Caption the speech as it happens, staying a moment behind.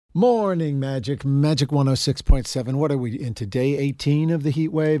Morning Magic 106.7. What are we into, day 18 of the heat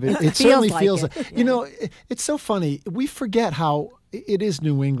wave? It certainly feels like like it. You know, it's so funny. We forget how it is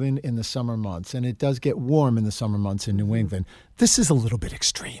New England in the summer months, and it does get warm in the summer months in New England. This is a little bit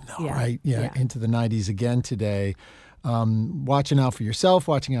extreme, though, right? Yeah, into the 90s again today. Watching out for yourself,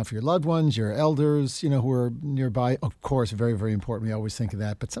 watching out for your loved ones, your elders, who are nearby. Of course, very, very important. We always think of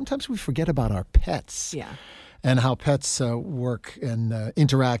that. But sometimes we forget about our pets. Yeah. And how pets work and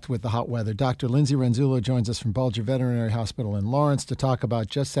interact with the hot weather. Dr. Lindsay Renzullo joins us from Bulger Veterinary Hospital in Lawrence to talk about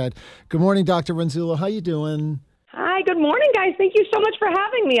just that. Good morning, Dr. Renzullo. How you doing? Hi, good morning, guys. Thank you so much for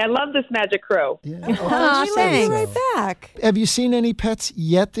having me. I love this Magic Crew. Yeah. Thanks. Right back. Have you seen any pets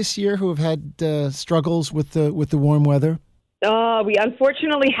yet this year who have had struggles with the warm weather? Oh, we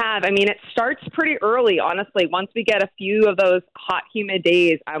unfortunately have. I mean, it starts pretty early, honestly. Once we get a few of those hot, humid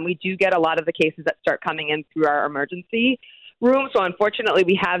days, we do get a lot of the cases that start coming in through our emergency room. So unfortunately,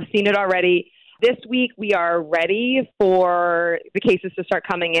 we have seen it already. This week, we are ready for the cases to start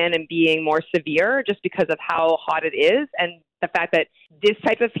coming in and being more severe just because of how hot it is and the fact that this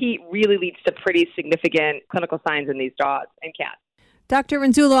type of heat really leads to pretty significant clinical signs in these dogs and cats. Dr.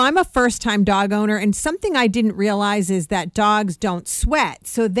 Renzullo, I'm a first-time dog owner, and something I didn't realize is that dogs don't sweat,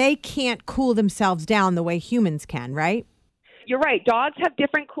 so they can't cool themselves down the way humans can, right? You're right. Dogs have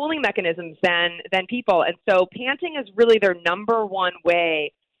different cooling mechanisms than people, and so panting is really their number one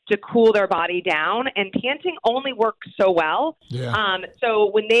way to cool their body down, and panting only works so well. Yeah.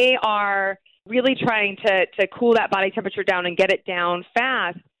 So when they are really trying to cool that body temperature down and get it down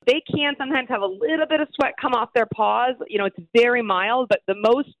fast, they can sometimes have a little bit of sweat come off their paws. It's very mild, but the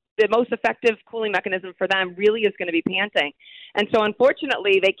most effective cooling mechanism for them really is going to be panting. And so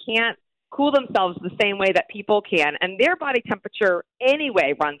unfortunately, they can't cool themselves the same way that people can. And their body temperature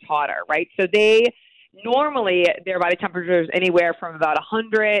anyway runs hotter, right? So normally their body temperature is anywhere from about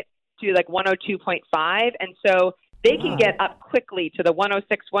 100 to like 102.5. And so they can get up quickly to the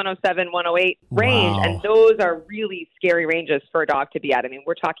 106, 107, 108 range, Wow. and those are really scary ranges for a dog to be at. I mean,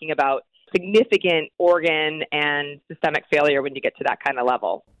 we're talking about significant organ and systemic failure when you get to that kind of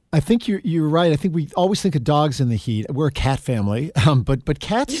level. I think you're right. I think we always think of dogs in the heat. We're a cat family, but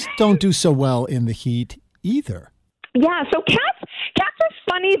cats don't do so well in the heat either. Yeah, so cats are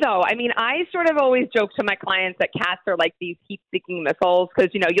funny, though. I mean, I sort of always joke to my clients that cats are like these heat-seeking missiles because,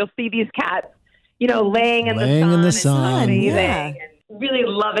 you'll see these cats laying in the sun, and bathing and really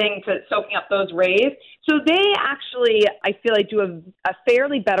loving to soaking up those rays. So they actually, I feel like, do a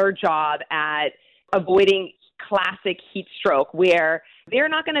fairly better job at avoiding classic heat stroke, where they're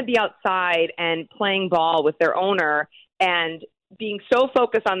not going to be outside and playing ball with their owner and being so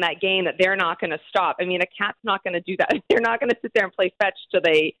focused on that game that they're not going to stop. I mean, a cat's not going to do that. They're not going to sit there and play fetch till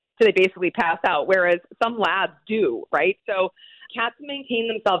they basically pass out, whereas some labs do, right? So cats maintain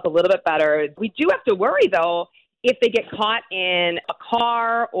themselves a little bit better. We do have to worry, though, if they get caught in a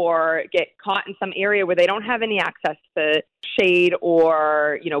car or get caught in some area where they don't have any access to shade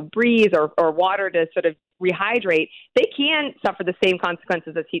or, breeze or water to sort of rehydrate, they can suffer the same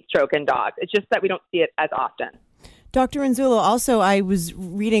consequences as heat stroke in dogs. It's just that we don't see it as often. Dr. Renzullo, also, I was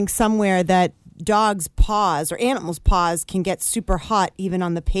reading somewhere that dogs' paws or animals' paws can get super hot even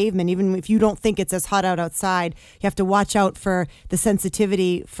on the pavement. Even if you don't think it's as hot outside, you have to watch out for the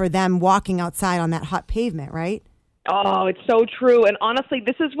sensitivity for them walking outside on that hot pavement, right? Oh, it's so true. And honestly,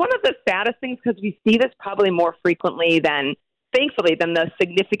 this is one of the saddest things because we see this probably more frequently than the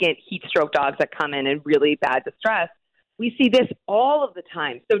significant heat stroke dogs that come in really bad distress. We see this all of the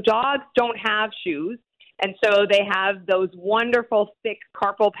time. So dogs don't have shoes. And so they have those wonderful thick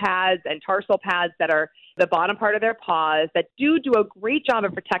carpal pads and tarsal pads that are the bottom part of their paws that do a great job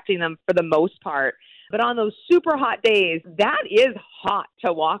of protecting them for the most part. But on those super hot days, that is hot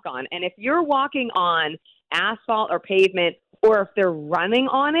to walk on. And if you're walking on asphalt or pavement, or if they're running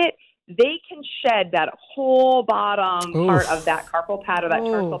on it, they can shed that whole bottom part of that carpal pad or that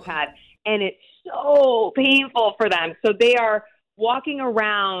tarsal pad. And it's so painful for them. So they are walking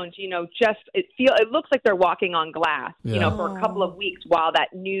around, it looks like they're walking on glass, for a couple of weeks while that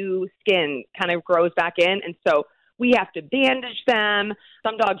new skin kind of grows back in. And so we have to bandage them.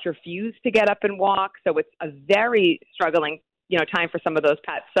 Some dogs refuse to get up and walk. So it's a very struggling, time for some of those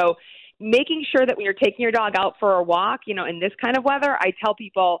pets. So making sure that when you're taking your dog out for a walk, in this kind of weather, I tell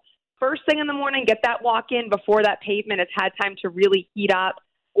people first thing in the morning, get that walk in before that pavement has had time to really heat up.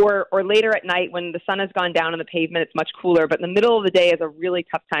 Or later at night when the sun has gone down on the pavement, it's much cooler. But in the middle of the day is a really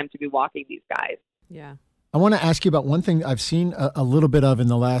tough time to be walking these guys. Yeah. I want to ask you about one thing I've seen a little bit of in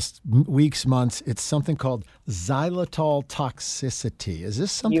the last weeks, months. It's something called xylitol toxicity. Is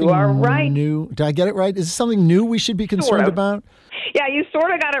this something You are right. new? Did I get it right? Is this something new we should be concerned about? Yeah, you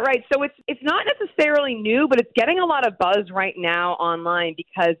sort of got it right. So it's not necessarily new, but it's getting a lot of buzz right now online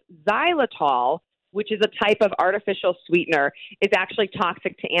because xylitol, which is a type of artificial sweetener, is actually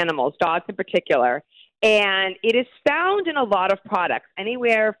toxic to animals, dogs in particular. And it is found in a lot of products,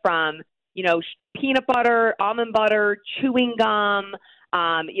 anywhere from, peanut butter, almond butter, chewing gum,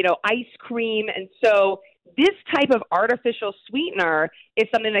 ice cream. And so this type of artificial sweetener is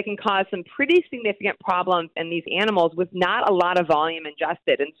something that can cause some pretty significant problems in these animals with not a lot of volume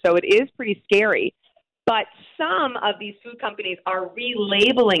ingested. And so it is pretty scary. But some of these food companies are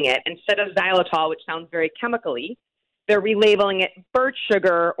relabeling it instead of xylitol, which sounds very chemically. They're relabeling it birch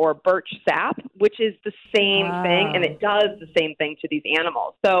sugar or birch sap, which is the same thing, and it does the same thing to these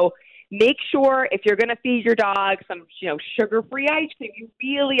animals. So make sure if you're going to feed your dog some, sugar-free ice cream, you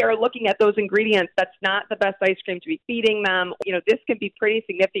really are looking at those ingredients. That's not the best ice cream to be feeding them. This can be pretty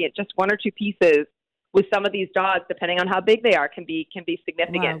significant. Just one or two pieces with some of these dogs, depending on how big they are, can be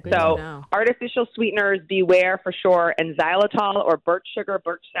significant. Wow, so artificial sweeteners, beware for sure, and xylitol or birch sugar,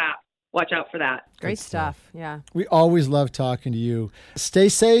 birch sap. Watch out for that. Great stuff. Yeah. We always love talking to you. Stay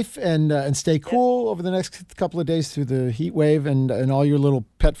safe and stay cool over the next couple of days through the heat wave, and all your little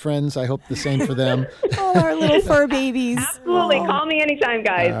pet friends. I hope the same for them. All our little fur babies. Absolutely. Call me anytime,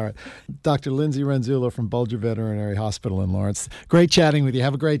 guys. All right. Dr. Lindsay Renzullo from Bulger Veterinary Hospital in Lawrence. Great chatting with you.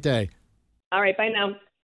 Have a great day. All right. Bye now.